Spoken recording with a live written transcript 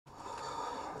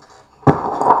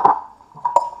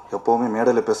எப்போவுமே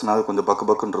மேடையில் பேசினாது கொஞ்சம் பக்கு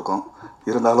பக்குன்னு இருக்கும்.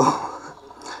 இருந்தாலும்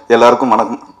எல்லாருக்கும்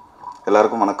வணக்கம்.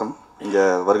 எல்லாருக்கும் வணக்கம். இங்கே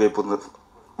வருகை புரிந்து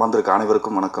வந்திருக்க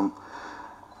அனைவருக்கும் வணக்கம்.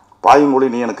 பாய்மொழி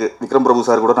நீ எனக்கு விக்ரம் பிரபு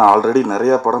சார் கூட நான் ஆல்ரெடி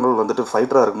நிறையா படங்கள் வந்துட்டு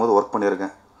ஃபைட்டராக இருக்கும்போது ஒர்க்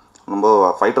பண்ணியிருக்கேன். ரொம்ப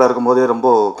ஃபைட்டராக இருக்கும்போதே ரொம்ப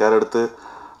கேர் எடுத்து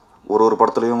ஒரு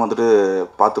படத்துலையும் வந்துட்டு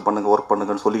பார்த்து பண்ணுங்கள் ஒர்க்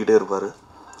பண்ணுங்கன்னு சொல்லிக்கிட்டே இருப்பார்.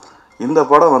 இந்த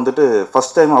படம் வந்துட்டு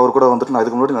ஃபஸ்ட் டைம் அவர் கூட வந்துட்டு நான்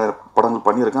இதுக்கு முன்னாடி நிறைய படங்கள்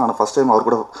பண்ணியிருக்கேன். ஆனால் ஃபஸ்ட் டைம் அவர்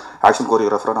கூட ஆக்ஷன்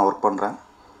கோரியோகிராஃபராக நான் ஒர்க் பண்ணுறேன்.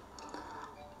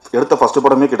 எடுத்த ஃபஸ்ட்டு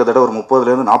படமே கிட்டத்தட்ட ஒரு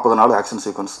 30லேருந்து 40 நாள் ஆக்ஷன்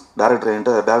சீக்வன்ஸ்.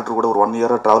 டேரக்டர் கூட ஒரு 1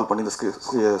 இயராக ட்ராவல் பண்ணி இந்த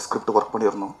ஸ்கிரிப்ட் ஒர்க்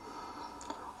பண்ணியிருந்தோம்.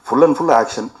 Full and full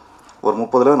action. ஒரு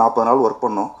 30லேருந்து 40 நாள் ஒர்க்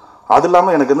பண்ணோம். அது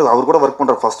இல்லாமல் எனக்கு வந்து அவர் கூட ஒர்க்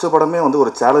பண்ணுற ஃபஸ்ட்டு படமே வந்து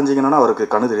ஒரு சேலஞ்சிங்னா அவருக்கு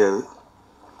கண்ணு தெரியாது.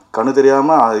 கண்ணு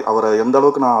தெரியாமல் அவரை எந்த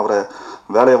அளவுக்கு நான் அவரை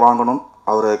வேலையை வாங்கணும்,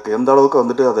 அவருக்கு எந்த அளவுக்கு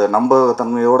வந்துட்டு அதை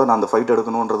நம்பகத்தன்மையோடு நான் அந்த ஃபைட்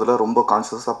எடுக்கணுன்றதுல ரொம்ப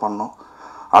கான்ஷியஸாக பண்ணோம்.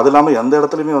 அது இல்லாமல் எந்த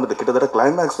இடத்துலையுமே வந்துட்டு கிட்டத்தட்ட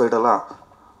கிளைமேக்ஸ் ஃபைட்டெல்லாம்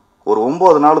ஒரு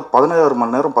 9 நாள் 16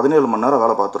 மணி நேரம் 17 மணி நேரம்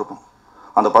வேலை பார்த்துருப்போம்.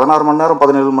 அந்த 16 மணி நேரம்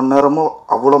 17 மணி நேரமும்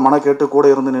அவ்வளோ மனக்கேட்டு கூட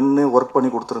இருந்து நின்று ஒர்க் பண்ணி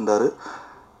கொடுத்துருந்தாரு.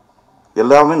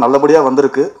 எல்லாமே நல்லபடியாக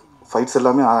வந்திருக்கு. ஃபைட்ஸ்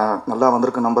எல்லாமே நல்லா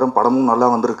வந்திருக்கு நம்புகிறேன். படமும் நல்லா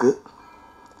வந்திருக்கு.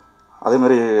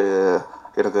 அதேமாதிரி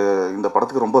எனக்கு இந்த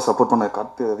படத்துக்கு ரொம்ப சப்போர்ட் பண்ண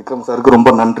விக்ரம் சாருக்கு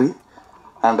ரொம்ப நன்றி.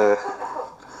 அண்டு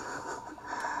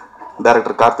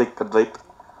டைரக்டர் கார்த்திக் அத்வைத்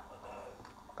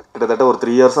கிட்டத்தட்ட ஒரு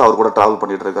 3 இயர்ஸாக அவர் கூட ட்ராவல்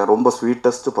பண்ணிகிட்ருக்கேன். ரொம்ப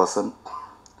ஸ்வீட்டஸ்ட் பர்சன்.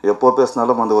 எப்போ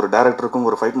பேசினாலும் அந்த ஒரு டேரக்டருக்கும்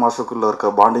ஒரு ஃபைட் மாஸ்டருக்குள்ளே இருக்க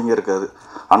பாண்டிங்கே இருக்காது.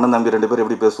 அண்ணன் தம்பி 2 பேர்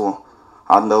எப்படி பேசுவோம்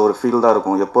அந்த ஒரு ஃபீல் தான்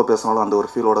இருக்கும். எப்போ பேசினாலும் அந்த ஒரு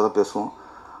ஃபீலோடு தான் பேசுவோம்.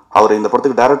 அவர் இந்த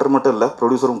படத்துக்கு டேரக்டர் மட்டும் இல்லை,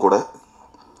 ப்ரொடியூசரும் கூட.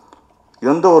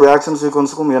 எந்த ஒரு ஆக்ஷன்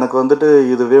சீக்வன்ஸுக்கும் எனக்கு வந்துட்டு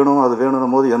இது வேணும் அது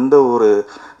வேணும்னும் போது எந்த ஒரு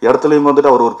இடத்துலையும்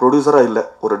வந்துட்டு அவர் ஒரு ப்ரொடியூசராக இல்லை,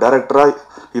 ஒரு டேரக்டராக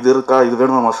இது இருக்கா, இது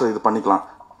வேணுமா மாஸ்டர், இது பண்ணிக்கலாம்,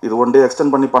 இது 1 டே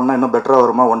எக்ஸ்டெண்ட் பண்ணி பண்ணால் இன்னும் பெட்டராக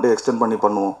வருமா, 1 டே எக்ஸ்டெண்ட் பண்ணி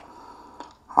பண்ணுவோம்,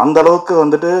 அந்த அளவுக்கு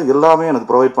வந்துட்டு எல்லாமே எனக்கு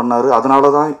ப்ரொவைட் பண்ணார். அதனால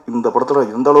தான் இந்த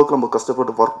படத்தில் எந்த அளவுக்கு நம்ம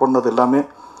கஷ்டப்பட்டு ஒர்க் பண்ணது எல்லாமே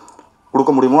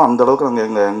கொடுக்க முடியுமோ அந்த அளவுக்கு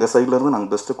நாங்கள் எங்கள் சைட்லேருந்து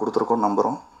நாங்கள் பெஸ்ட்டு கொடுத்துருக்கோன்னு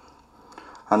நம்புகிறோம்.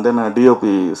 And then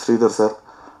DOP Sridhar sir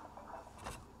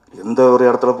எந்த ஒரு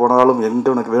இடத்துல போனாலும் எங்கே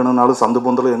எனக்கு வேணும்னாலும் சந்து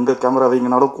பொந்தில் எங்கே கேமரா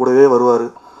வைங்கனாலும் கூடவே வருவார்.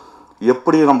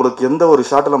 எப்படி நம்மளுக்கு எந்த ஒரு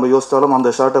ஷாட்டை நம்ம யோசித்தாலும் அந்த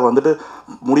ஷாட்டை வந்துட்டு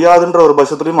முடியாதுன்ற ஒரு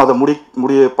பட்சத்துலையும் அதை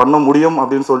பண்ண முடியும்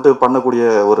அப்படின்னு சொல்லிட்டு பண்ணக்கூடிய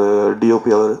ஒரு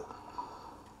டிஓபி அவர்.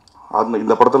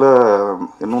 இந்த படத்தில்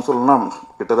இன்னும் சொல்லணும்னா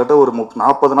கிட்டத்தட்ட ஒரு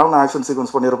 40 நாள் நான் ஆக்ஷன்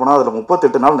சீக்வன்ஸ் பண்ணியிருப்பேன்னா அதில்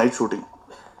 38 நாள் நைட் ஷூட்டிங்.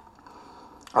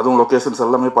 அதுவும் லொக்கேஷன்ஸ்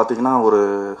எல்லாமே பார்த்தீங்கன்னா ஒரு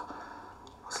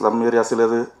ஸ்லம் ஏரியா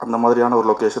சிலது அந்த மாதிரியான ஒரு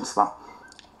லொக்கேஷன்ஸ் தான்.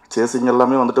 சேசிங்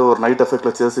எல்லாமே வந்துட்டு ஒரு நைட்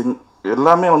எஃபெக்டில் சேசிங்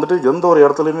எல்லாமே வந்துட்டு எந்த ஒரு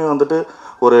இடத்துலையுமே வந்துட்டு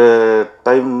ஒரு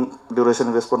டைம்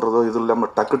டியூரேஷன் வேஸ்ட் பண்ணுறதோ இது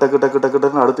இல்லாமல்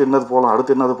டக்குன்னு அடுத்து என்னது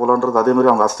போகலான்றது.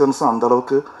 அதேமாதிரி அவங்க அசிஸ்டன்ஸும்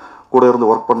அந்தளவுக்கு கூட இருந்து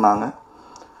ஒர்க் பண்ணாங்க.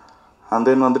 அண்ட்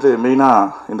தென் வந்துட்டு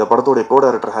மெயினாக இந்த படத்தோடைய கோ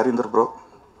டைரக்டர் ஹரிந்தர் ப்ரோ,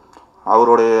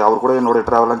 அவர் கூட என்னுடைய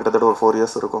ட்ராவலாம் கிட்டத்தட்ட ஒரு 4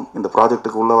 இயர்ஸ் இருக்கும். இந்த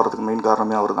ப்ராஜெக்ட்டுக்கு உள்ளே வரதுக்கு மெயின்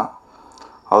காரணமே அவர் தான்.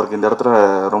 அவருக்கு இந்த இடத்துல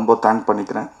ரொம்ப தேங்க்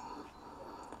பண்ணிக்கிறேன்.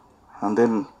 அண்ட்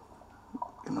தென்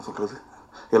என்ன சொல்கிறது,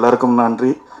 எல்லாருக்கும்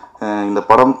நன்றி. இந்த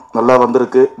படம் நல்லா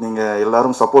வந்திருக்கு. நீங்கள்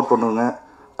எல்லோரும் சப்போர்ட் பண்ணுவீங்க.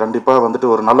 கண்டிப்பாக வந்துட்டு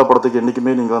ஒரு நல்ல படத்துக்கு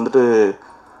என்றைக்குமே நீங்கள் வந்துட்டு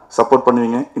சப்போர்ட்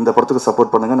பண்ணுவீங்க. இந்த படத்துக்கு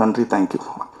சப்போர்ட் பண்ணுங்கள். நன்றி, தேங்க்யூ.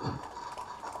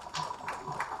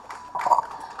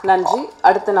 நன்றி.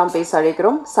 அடுத்து நாம் பேச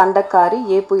அழைக்கிறோம் சண்டைக்காரி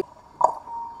ஏபு.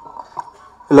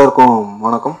 எல்லாருக்கும்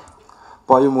வணக்கம்.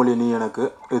 பாய்மொழி நீ எனக்கு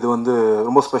இது வந்து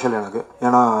ரொம்ப ஸ்பெஷல் எனக்கு.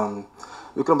 ஏன்னா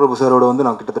விக்ரம் பிரபு சாரோட வந்து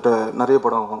நான் கிட்டத்தட்ட நிறைய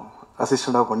படம்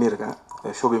அசிஸ்டண்ட்டாக பண்ணியிருக்கேன்.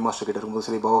 ஷோபி மாஸ்டர் கிட்ட இருக்கும்போது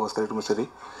சரி, பாபாஸ்கர் இருக்கும்போது சரி,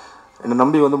 என்னை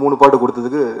நம்பி வந்து 3 பாட்டு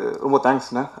கொடுத்ததுக்கு ரொம்ப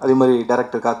தேங்க்ஸ்ண்ணே. அதே மாதிரி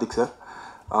டேரக்டர் கார்த்திக் சார்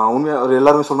உண்மையாக அவர்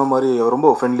எல்லாருமே சொன்ன மாதிரி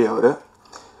ரொம்ப ஃப்ரெண்ட்லி அவர்.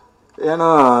 ஏன்னா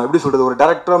எப்படி சொல்கிறது, ஒரு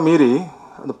டேரக்டராக மீறி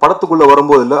அந்த படத்துக்குள்ளே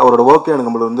வரும்போது இல்லை அவரோட ஒர்க்கே எனக்கு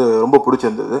நம்மளுக்கு வந்து ரொம்ப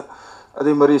பிடிச்சிருந்தது.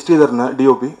 அதே மாதிரி ஸ்ரீதர்ண்ண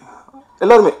டிஓபி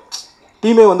எல்லாருமே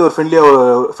டீமே வந்து ஒரு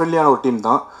ஃப்ரெண்ட்லியான ஒரு டீம்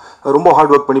தான். ரொம்ப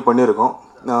ஹார்ட் ஒர்க் பண்ணியிருக்கோம்.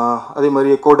 அதே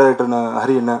மாதிரி கோ டைரக்டர்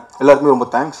ஹரி அண்ணன் எல்லாருக்குமே ரொம்ப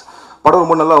தேங்க்ஸ். படம்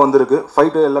ரொம்ப நல்லா வந்திருக்கு.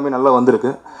 ஃபைட்டு எல்லாமே நல்லா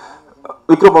வந்திருக்கு.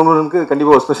 விக்ரம் பிரபுனுக்கு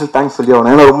கண்டிப்பாக ஒரு ஸ்பெஷல் தேங்க்ஸ் சொல்லி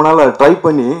ஆகணும். ஏன்னா ரொம்ப நாள் ட்ரை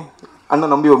பண்ணி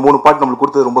அண்ணன் நம்பி ஒரு 3 பாட்டு நம்மளுக்கு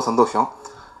கொடுத்தது ரொம்ப சந்தோஷம்.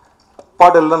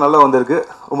 பாட்டு எல்லாம் நல்லா வந்திருக்கு.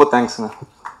 ரொம்ப தேங்க்ஸுங்க.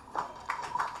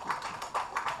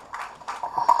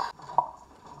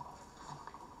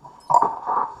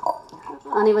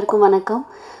 அனைவருக்கும் வணக்கம்.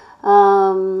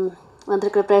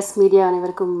 வந்திருக்கிற ப்ரெஸ் மீடியா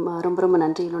அனைவருக்கும் ரொம்ப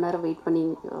நன்றி. இவ்வளோ நேரம் வெயிட் பண்ணி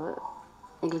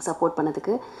எங்களுக்கு சப்போர்ட்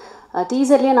பண்ணதுக்கு.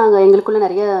 டீசர்லேயே நாங்கள் எங்களுக்குள்ளே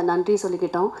நிறைய நன்றி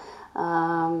சொல்லிக்கிட்டோம்.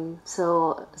 ஸோ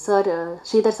சார்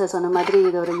ஸ்ரீதர் சார் சொன்ன மாதிரி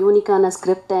இது ஒரு யூனிக்கான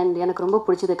ஸ்கிரிப்ட் அண்ட் எனக்கு ரொம்ப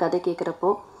பிடிச்சது கதை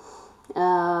கேட்குறப்போ.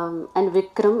 அண்ட்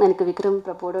விக்ரம்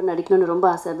பிரபுவோட நடிக்கணும்னு ரொம்ப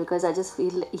ஆசை. Because I just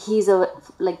feel he is a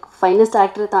like finest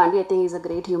ஆக்டரை தாண்டி I think is a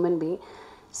great human being.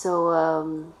 So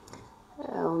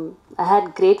I had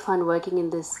great fun working in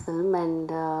this film and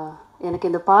எனக்கு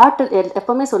இந்த பாட்டு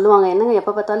எப்போவுமே சொல்லுவாங்க, என்னங்க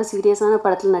எப்போ பார்த்தாலும் சீரியஸான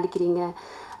படத்தில் நடிக்கிறீங்க,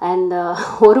 அண்ட்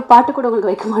ஒரு பாட்டு கூட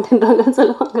உங்களுக்கு வைக்க மாட்டேன்றாங்கன்னு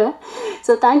சொல்லுவாங்க.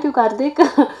 So thank you Karthik.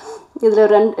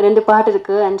 இதில் ரெண்டு பாட்டு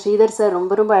இருக்குது. அண்ட் ஸ்ரீதர் சார்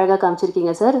ரொம்ப ரொம்ப அழகாக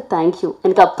காமிச்சிருக்கீங்க சார். தேங்க்யூ.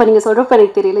 எனக்கு அப்போ நீங்கள் சொல்கிறப்ப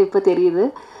எனக்கு தெரியல, இப்போ தெரியுது.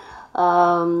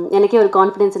 எனக்கே ஒரு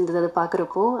கான்ஃபிடென்ஸ் இருந்தது அதை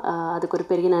பார்க்குறப்போ. அதுக்கு ஒரு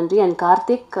பெரிய நன்றி. அண்ட்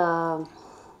கார்த்திக்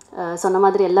சொன்ன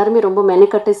மாதிரி எல்லாருமே ரொம்ப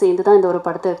மெனக்கட்டு சேர்ந்து தான் இந்த ஒரு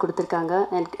படத்தை கொடுத்துருக்காங்க.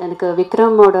 எனக்கு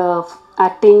விக்ரமோட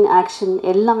ஆக்டிங், ஆக்ஷன்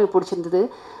எல்லாமே பிடிச்சிருந்தது.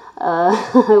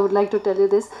 I would like to tell you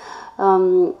this.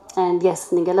 And S,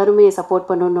 நீங்கள் எல்லாருமே சப்போர்ட்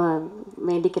பண்ணணுன்னு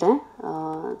வேண்டிக்கிறேன்.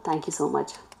 Thank you so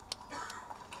much.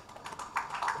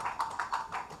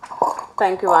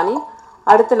 Thank you Vani.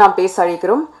 அடுத்து நாம் பேச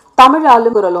அழைக்கிறோம் தமிழ்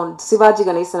ஆளுங்குரலோன் சிவாஜி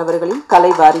கணேசன் அவர்களின்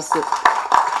கலை வாரிசு.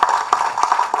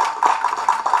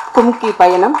 கும்கி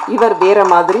பயணம், இவர் வேற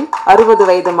மாதிரி, 60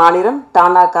 வயது மாநிலம்,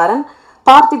 டானாக்காரன்,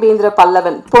 பார்த்திபேந்திர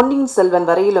பல்லவன், பொன்னியின் செல்வன்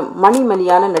வரையிலும்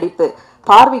மணிமணியான நடிப்பு,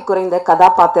 பார்வை குறைந்த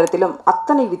கதாபாத்திரத்திலும்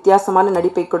அத்தனை வித்தியாசமான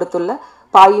நடிப்பை கொடுத்துள்ள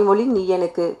பாயுமொழி நீ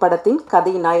எனக்கு படத்தின்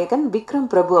கதை நாயகன் விக்ரம்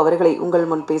பிரபு அவர்களை உங்கள்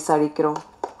முன் பேச அழைக்கிறோம்.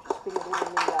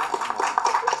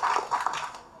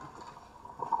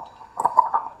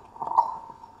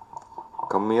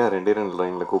 கம்மியாக 2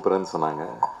 லைனில் கூப்பிட்றேன்னு சொன்னாங்க,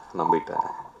 நம்பிட்டேன்.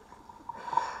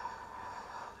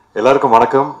 எல்லாருக்கும்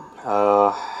வணக்கம்.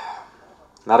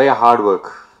 நிறைய ஹார்ட் ஒர்க்,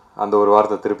 அந்த ஒரு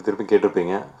வார்த்தை திருப்பி திருப்பி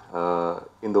கேட்டிருப்பீங்க.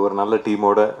 இந்த ஒரு நல்ல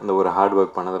டீமோட இந்த ஒரு ஹார்ட்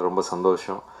ஒர்க் பண்ணது ரொம்ப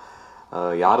சந்தோஷம்.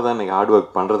 யார் தான் இன்றைக்கி ஹார்ட்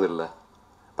ஒர்க் பண்ணுறது இல்லை?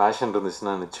 பேஷன்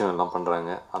இருந்துச்சுன்னா நிச்சயம் எல்லாம்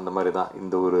பண்ணுறாங்க. அந்த மாதிரி தான்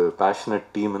இந்த ஒரு பேஷனட்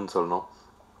டீம்னு சொல்லணும்.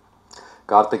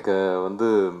 கார்த்திக் வந்து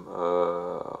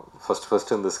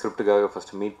ஃபஸ்ட்டு இந்த ஸ்கிரிப்டுக்காக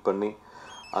ஃபஸ்ட்டு மீட் பண்ணி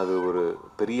அது ஒரு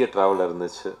பெரிய ட்ராவலாக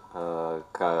இருந்துச்சு.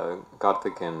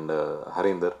 கார்த்திக் அண்ட்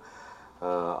ஹரீந்தர்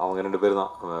அவங்க 2 பேர்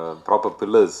தான் proper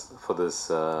pillars for this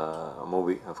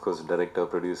movie. Of course director,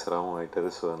 ப்ரொடியூசராகவும் ஆகிட்டார்.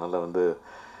 ஸோ அதனால் வந்து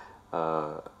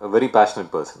வெரி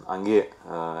பேஷனட் பர்சன் அங்கேயே.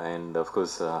 அண்ட்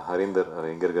அஃப்கோர்ஸ் ஹரீந்தர்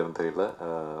எங்கே இருக்காருன்னு தெரியல,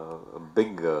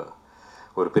 பிக்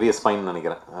ஒரு பெரிய ஸ்பைன்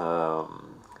நினைக்கிறேன்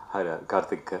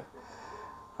கார்த்திக்கு.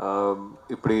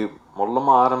 இப்படி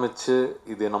மொல்லமாக ஆரம்பித்து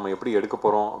இது நம்ம எப்படி எடுக்க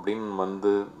போகிறோம் அப்படின்னு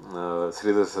வந்து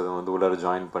ஸ்ரீதர் சார் வந்து உள்ளார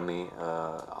ஜாயின் பண்ணி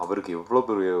அவருக்கு எவ்வளோ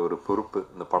பெரிய ஒரு பொறுப்பு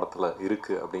இந்த படத்தில்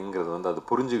இருக்குது அப்படிங்கிறது வந்து அது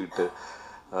புரிஞ்சுக்கிட்டு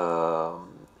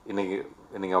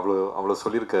இன்றைக்கி அவ்வளோ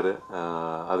சொல்லியிருக்காரு.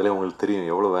 அதில் உங்களுக்கு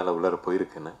தெரியும் எவ்வளோ வேலை உள்ளார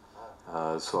போயிருக்குன்னு.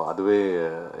 ஸோ அதுவே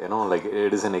ஏன்னோ like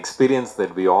it is an experience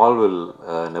that we all will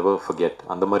never forget.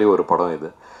 அந்த மாதிரி ஒரு படம்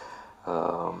இது.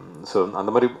 ஸோ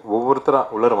அந்த மாதிரி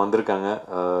ஒவ்வொருத்தராக உள்ளார வந்திருக்காங்க.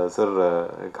 சார்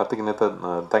கார்த்திக் நேத்தா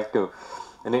தேங்க்யூ.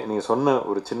 நீங்கள் சொன்ன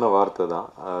ஒரு சின்ன வார்த்தை தான்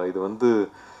இது. வந்து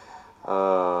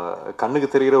கண்ணுக்கு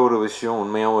தெரிகிற ஒரு விஷயம்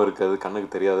உண்மையாகவும் இருக்காது, கண்ணுக்கு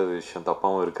தெரியாத விஷயம்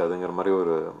தப்பாகவும் இருக்காதுங்கிற மாதிரி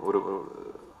ஒரு ஒரு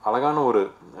அழகான ஒரு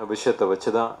விஷயத்தை வச்சு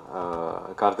தான்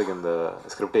கார்த்திக் இந்த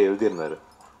ஸ்கிரிப்டை எழுதியிருந்தார்.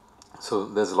 So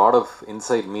there's lot of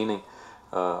inside meaning.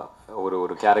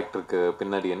 ஒரு கேரக்டருக்கு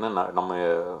பின்னாடி என்ன நம்ம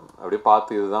அப்படியே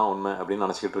பார்த்து இதுதான் உண்மை அப்படின்னு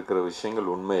நினச்சிக்கிட்டு இருக்கிற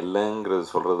விஷயங்கள் உண்மை இல்லைங்கிறது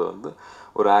சொல்கிறது வந்து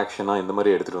ஒரு ஆக்ஷனாக இந்த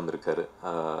மாதிரி எடுத்துகிட்டு வந்திருக்காரு.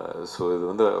 ஸோ இது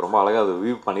வந்து ரொம்ப அழகாக அது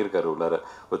வியூ பண்ணியிருக்காரு உள்ளார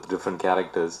with different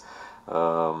characters.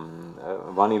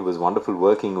 Vani, it was wonderful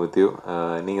working with you.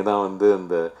 நீங்கள் தான் வந்து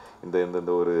இந்த இந்த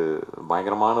இந்த ஒரு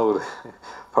பயங்கரமான ஒரு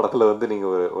படத்தில் வந்து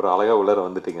நீங்கள் ஒரு அழகாக உள்ளார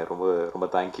வந்துட்டீங்க. ரொம்ப ரொம்ப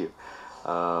தேங்க்யூ.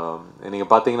 நீங்கள்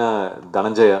பார்த்தீங்கன்னா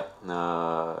Dhananjaya,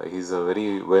 he's a very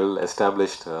well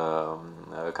established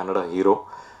Kannada hero.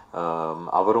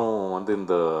 அவரும் வந்து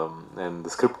இந்த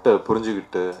ஸ்கிரிப்டை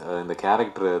புரிஞ்சுக்கிட்டு இந்த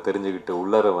கேரக்டரை தெரிஞ்சுக்கிட்டு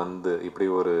உள்ளார வந்து இப்படி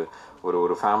ஒரு ஒரு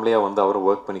ஒரு ஃபேமிலியாக வந்து அவரும்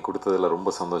ஒர்க் பண்ணி கொடுத்ததில்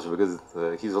ரொம்ப சந்தோஷம். Because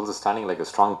he's also standing like a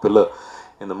strong pillar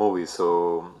இந்த மூவி. ஸோ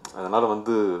அதனால்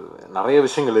வந்து நிறைய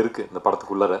விஷயங்கள் இருக்குது இந்த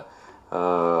படத்துக்குள்ளார.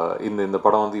 இந்த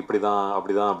படம் வந்து இப்படி தான்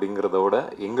அப்படி தான் அப்படிங்கிறத விட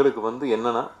எங்களுக்கு வந்து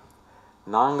என்னென்னா,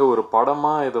 நாங்கள் ஒரு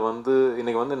படமாக இதை வந்து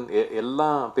இன்றைக்கி வந்து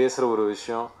எல்லாம் பேசுகிற ஒரு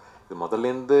விஷயம் இது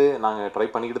முதல்லேருந்து நாங்கள் ட்ரை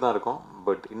பண்ணிக்கிட்டு தான் இருக்கோம்.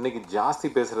 பட் இன்றைக்கி ஜாஸ்தி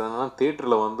பேசுகிறது என்னென்னா,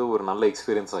 தேட்டரில் வந்து ஒரு நல்ல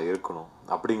எக்ஸ்பீரியன்ஸாக இருக்கணும்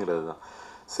அப்படிங்கிறது தான்.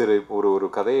 சரி, ஒரு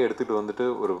கதையை எடுத்துகிட்டு வந்துட்டு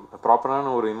ஒரு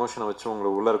ப்ராப்பரான ஒரு இமோஷனை வச்சு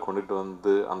உங்களை உள்ளார கொண்டுட்டு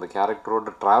வந்து அந்த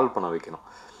கேரக்டரோட ட்ராவல் பண்ண வைக்கணும்.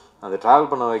 அந்த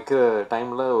ட்ராவல் பண்ண வைக்கிற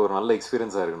டைமில் ஒரு நல்ல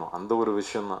எக்ஸ்பீரியன்ஸாக இருக்கணும். அந்த ஒரு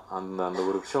விஷயம் தான், அந்த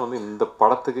ஒரு விஷயம் வந்து இந்த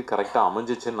படத்துக்கு கரெக்டாக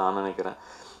அமைஞ்சிச்சுன்னு நான் நினைக்கிறேன்.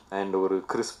 அண்ட் ஒரு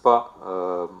கிறிஸ்பாக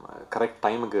கரெக்ட்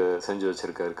டைமுக்கு செஞ்சு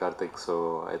வச்சுருக்காரு Karthik. So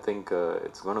I think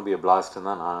it's gonna be a பிளாஸ்ட்னு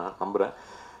தான் நான் நம்புகிறேன்.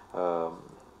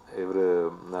 இவர்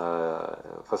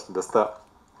ஃபஸ்ட் தஸ்தா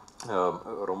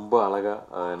ரொம்ப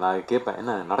அழகாக நான் கேட்பேன்,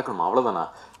 என்ன நடக்கணுமா, அவ்வளோதானா,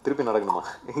 திருப்பி நடக்கணுமா,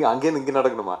 அங்கேருந்து இங்கே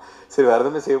நடக்கணுமா, சரி வேறு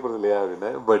எதுவுமே செய்யப்படுது இல்லையா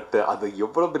அப்படின்னு. பட் அது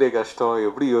எவ்வளோ பெரிய கஷ்டம்,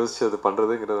 எப்படி யோசிச்சு அது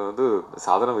பண்ணுறதுங்கிறது வந்து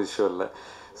சாதாரண விஷயம் இல்லை.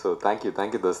 So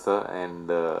thank you தஸ்தா.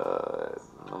 அண்ட்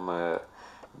நம்ம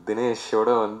தினேஷோட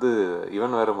வந்து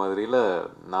இவன் வேறு மாதிரியில்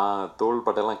நான் தோள்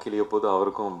பட்டெல்லாம் கிளிய போது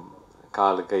அவருக்கும்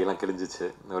கால் கையெல்லாம் கிழிஞ்சிச்சு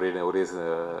ஒரே ஒரே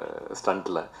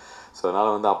ஸ்டண்ட்டில். ஸோ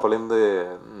அதனால் வந்து அப்போலேருந்து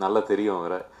நல்லா தெரியும்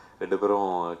வேறு, 2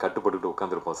 பேரும் கட்டுப்பட்டுக்கிட்டு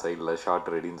உட்காந்துருப்போம் சைடில்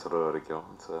ஷார்ட் ரெடின்னு சொல்கிற வரைக்கும்.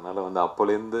 ஸோ அதனால் வந்து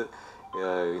அப்போலேருந்து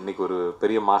இன்றைக்கி ஒரு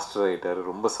பெரிய மாஸ்டர் ஆகிட்டார்.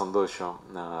 ரொம்ப சந்தோஷம்.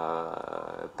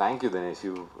 Thank you Dinesh,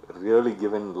 you really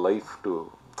given life to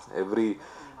every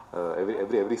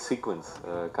every sequence.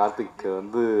 Karthik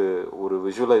வந்து ஒரு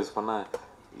விஷுவலைஸ் பண்ணால்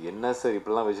என்ன சார்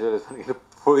இப்படிலாம் விஷுவலைஸ் பண்ணிட்டு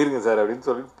போயிருங்க சார் அப்படின்னு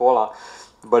சொல்லிட்டு போகலாம்.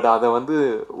 பட் அதை வந்து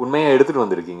உண்மையாக எடுத்துகிட்டு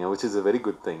வந்திருக்கீங்க, which is a very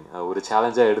good thing. ஒரு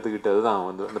சேலஞ்சாக எடுத்துக்கிட்டது தான்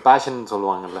வந்து அந்த பேஷன்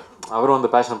சொல்லுவாங்கல்ல, அவரும் அந்த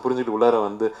பேஷன் புரிஞ்சுட்டு உள்ளார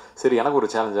வந்து சரி எனக்கு ஒரு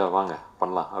சேலஞ்சாக வாங்க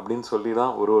பண்ணலாம் அப்படின்னு சொல்லி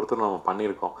தான் ஒருத்தரும் நம்ம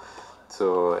பண்ணியிருக்கோம். ஸோ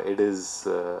இட் இஸ்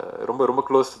ரொம்ப ரொம்ப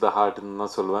க்ளோஸ் டு த ஹார்ட்னு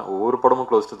தான் சொல்லுவேன். ஒவ்வொரு படமும்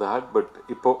close to the heart. But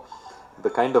இப்போது இந்த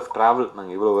கைண்ட் ஆஃப் ட்ராவல்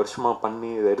நாங்கள் இவ்வளோ வருஷமாக பண்ணி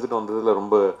இதை எடுத்துகிட்டு வந்ததில்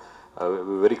ரொம்ப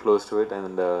very close to it.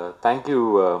 And thank you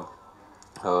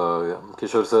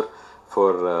Kishore sir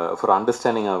for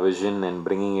understanding our vision and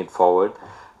bringing it forward.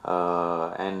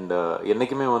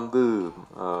 என்றைக்குமே வந்து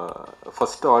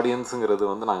ஃபஸ்ட்டு ஆடியன்ஸுங்கிறது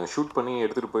வந்து நாங்கள் ஷூட் பண்ணி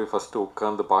எடுத்துகிட்டு போய் ஃபஸ்ட்டு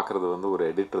உட்காந்து பார்க்குறது வந்து ஒரு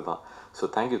எடிட்டர் தான். So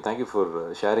thank you for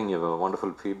sharing your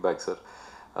wonderful feedback sir.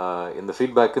 இந்த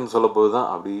ஃபீட்பேக்குன்னு சொல்லும்போது தான்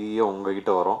அப்படியே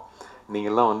உங்ககிட்ட வரோம்.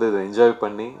 நீங்கள்லாம் வந்து இதை என்ஜாய்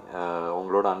பண்ணி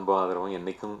உங்களோட அன்பு ஆதரவும்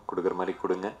என்றைக்கும் கொடுக்குற மாதிரி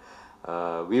கொடுங்க.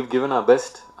 we've given our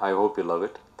best. I hope you love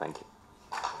it. Thank you.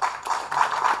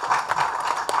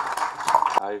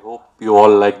 I hope you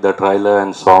all like the trailer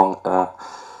and song.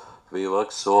 We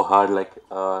worked so hard,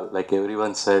 like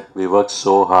everyone said, we worked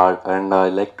so hard, and I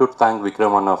like to thank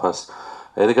Vikram Anna first.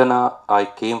 Edukana, I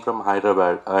came from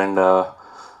Hyderabad, and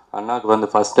Anna, when the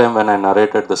first time when I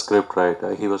narrated the script, right,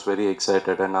 he was very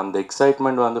excited, and on the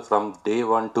excitement from day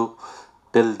one to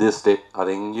till this day,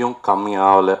 adu engiyum kammi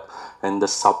avala, and the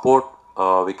support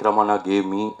Vikram Anna gave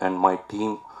me and my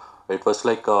team, it was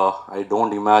like I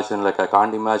don't imagine, like I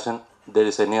can't imagine there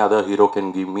is any other hero can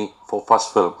give me for first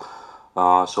film.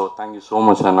 So thank you so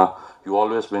much, Anna. You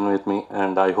always been with me,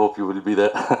 and I hope you will be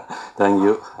there. Thank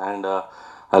you. And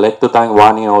I like to thank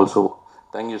Vani also.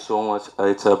 Thank you so much.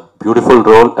 It's a beautiful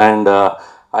role, and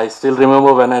I still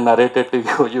remember when I narrated to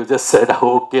you, you just said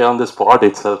okay on the spot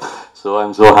itself. So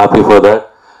I'm so happy for that.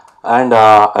 And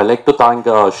I like to thank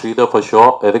Sridhar for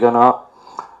sure. Edukana,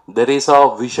 there is a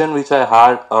vision which I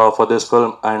had for this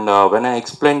film, and when I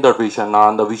explained that vision,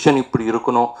 அந்த vision இப்படி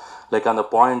இருக்கணும், like அந்த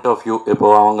point of view இப்போ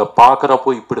அவங்க பார்க்குறப்போ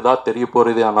இப்படி தான் தெரிய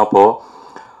போகிறது. ஆனப்போ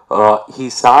he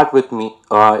sat with me,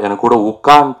 எனக்கு கூட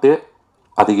உட்காந்துட்டு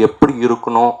அது எப்படி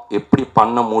இருக்கணும், எப்படி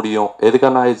பண்ண முடியும்.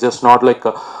 எதுக்கான இட்ஸ் ஜஸ்ட் நாட் லைக்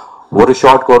ஒரு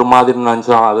ஷார்ட்க்கு ஒரு மாதிரி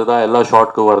நினச்சோம் அதுதான் எல்லா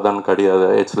ஷார்ட்க்கு வருதான்னு கிடையாது.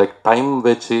 இட்ஸ் லைக் டைம்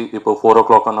வச்சு இப்போ 4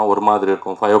 o'clock ஆனால் ஒரு மாதிரி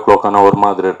இருக்கும், 5 o'clock ஆனால் ஒரு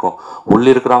மாதிரி இருக்கும், உள்ளே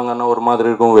இருக்கிறாங்கன்னா ஒரு மாதிரி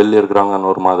இருக்கும், வெளியே இருக்கிறாங்கன்னு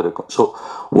ஒரு மாதிரி இருக்கும். ஸோ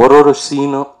ஒரு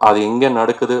சீனும் அது எங்கே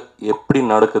நடக்குது, எப்படி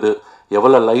நடக்குது,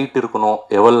 எவ்வளோ லைட் இருக்கணும்,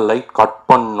 எவ்வளோ லைட் கட்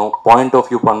பண்ணணும், பாயிண்ட் ஆஃப்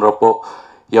வியூ பண்ணுறப்போ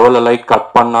எவ்வளோ லைட்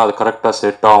கட் பண்ணால் அது கரெக்டாக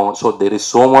செட் ஆகும். So there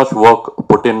is so much work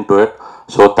put in to it.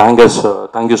 So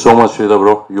thank you so much Sridhar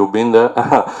bro, you been there.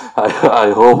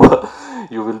 I hope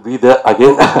you will be there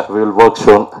again. We will work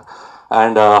soon.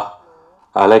 And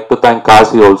I like to thank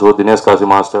Kasi also, Dinesh Kasi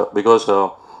master, because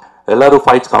எல்லாரும்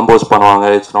fights compose பண்ணுவாங்க.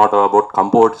 It's not about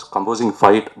composing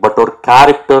fight, but ஒரு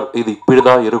character இது இப்படி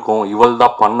தான் இருக்கும், இவள்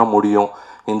தான் பண்ண முடியும்,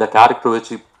 இந்த கேரக்டர்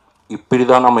வச்சு இப்படி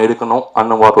தான் நம்ம எடுக்கணும்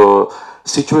அన్న ஒரு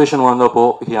சிச்சுவேஷன் வந்தப்போ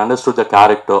he understood the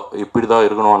character இப்படி தான்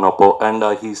இருக்கணும் அன்னப்போ. And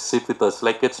he sit with us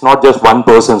like it's not just one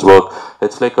person's work,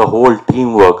 it's like a whole team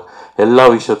work எல்லா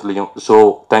விஷயத்துலையும். So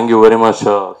thank you very much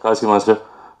Kashi master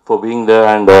for being there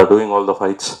and doing all the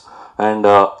fights. And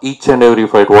each and every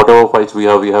fight, whatever fights we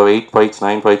have 8 fights,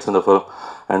 9 fights in the film.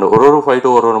 And ஒரு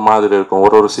ஃபைட்டும் ஒரு மாதிரி இருக்கும்,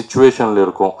 ஒரு சிச்சுவேஷனில்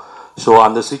இருக்கும். So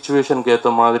அந்த சிச்சுவேஷனுக்கு ஏற்ற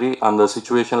மாதிரி அந்த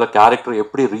சிச்சுவேஷனில் கேரக்டர்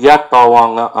எப்படி ரியாக்ட்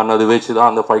ஆவாங்க அன்னது வச்சு தான்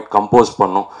அந்த ஃபைட் கம்போஸ்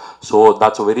பண்ணும். So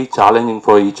that's very challenging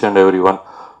for each and every one.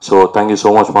 So thank you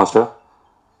so much master.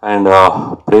 And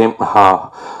frame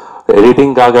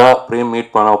எடிட்டிங்காக frame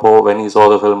meet பண்ணப்போ when he saw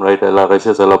the film, right, எல்லா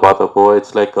ரஷஸ் எல்லாம் பார்த்தப்போ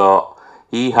it's like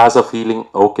he has a feeling,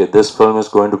 okay, this film is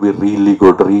going to be really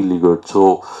good. So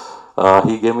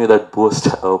he gave me that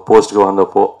post on the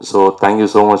po. So thank you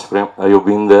so much, Prem. You've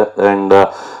been there and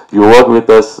you worked with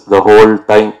us the whole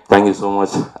time. Thank you so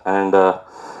much. And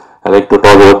I like to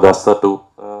talk about Dasta too.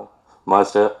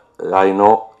 Master, I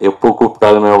know எப்போ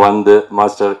கூப்பிட்டாலுமே வந்து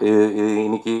master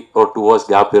இன்னைக்கு ஒரு 2 hours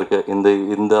gap இருக்கு,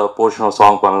 இந்த portion of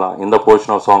song பண்ணலாம், இந்த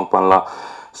portion of song பண்ணலாம்.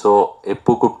 So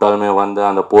எப்போ கூப்பிட்டாலுமே வந்து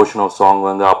அந்த போர்ஷன் ஆஃப் சாங்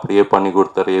வந்து அப்படியே பண்ணி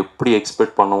கொடுத்தாரு, எப்படி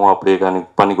எக்ஸ்பெக்ட் பண்ணுவோம் அப்படியே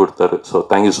பண்ணி கொடுத்தாரு. So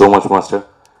thank you so much master.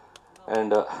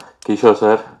 And Kishore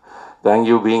sir,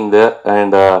 thank you being there.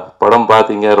 And படம்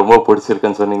பார்த்தீங்க, ரொம்ப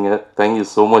பிடிச்சிருக்குன்னு சொன்னீங்க, thank you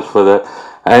so much for that.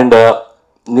 And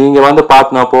நீங்கள் வந்து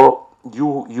பார்த்தினப்போ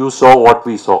you saw what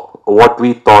we saw, what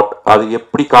we thought. அது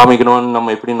எப்படி காமிக்கணும்னு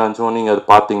நம்ம எப்படி நினச்சோம் நீங்கள் அது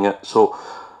பார்த்தீங்க. So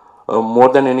more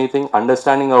than anything,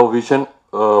 understanding our vision,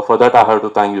 for that I have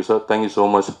to thank you, sir. Thank you so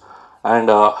much. And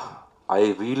I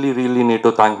really need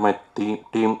to thank my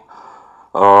team,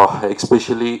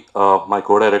 especially my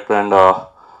co-director and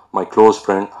my close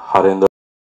friend Harendra.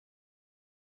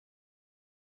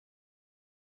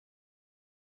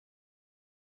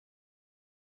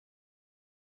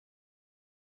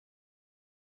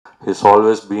 He's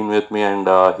always been with me, and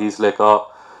he's like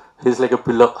a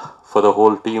pillar for the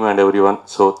whole team and everyone.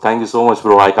 So thank you so much,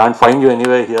 bro. I can't find you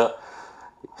anywhere here.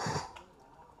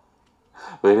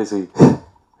 Where is he?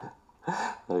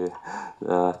 Okay.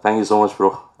 Thank you so much, bro.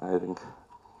 I think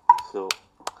so.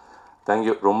 Thank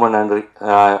you, Roman Andri.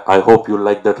 I hope you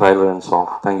like the trailer and song.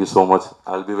 Thank you so much.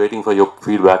 I'll be waiting for your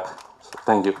feedback. So,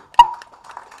 thank you.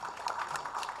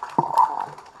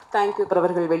 Thank you.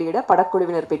 அவர்கள் வெளியிட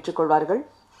படக்குழுவினர் பெற்றுக்கொள்வார்கள்.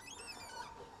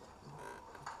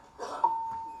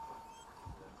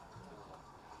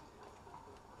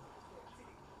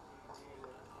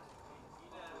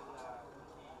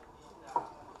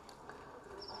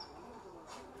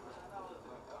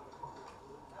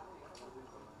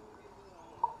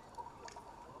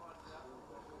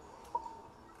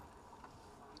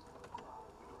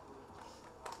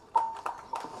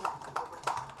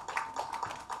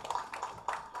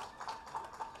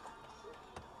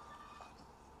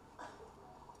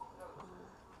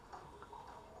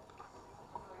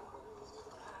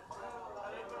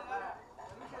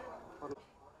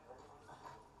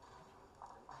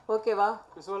 ஓகேவா?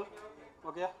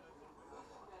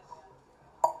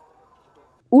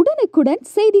 உடனுக்குடன்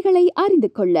செய்திகளை அறிந்து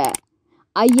கொள்ள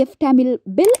IF Tamil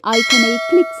bell ஐக்கனை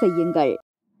click செய்யுங்கள்.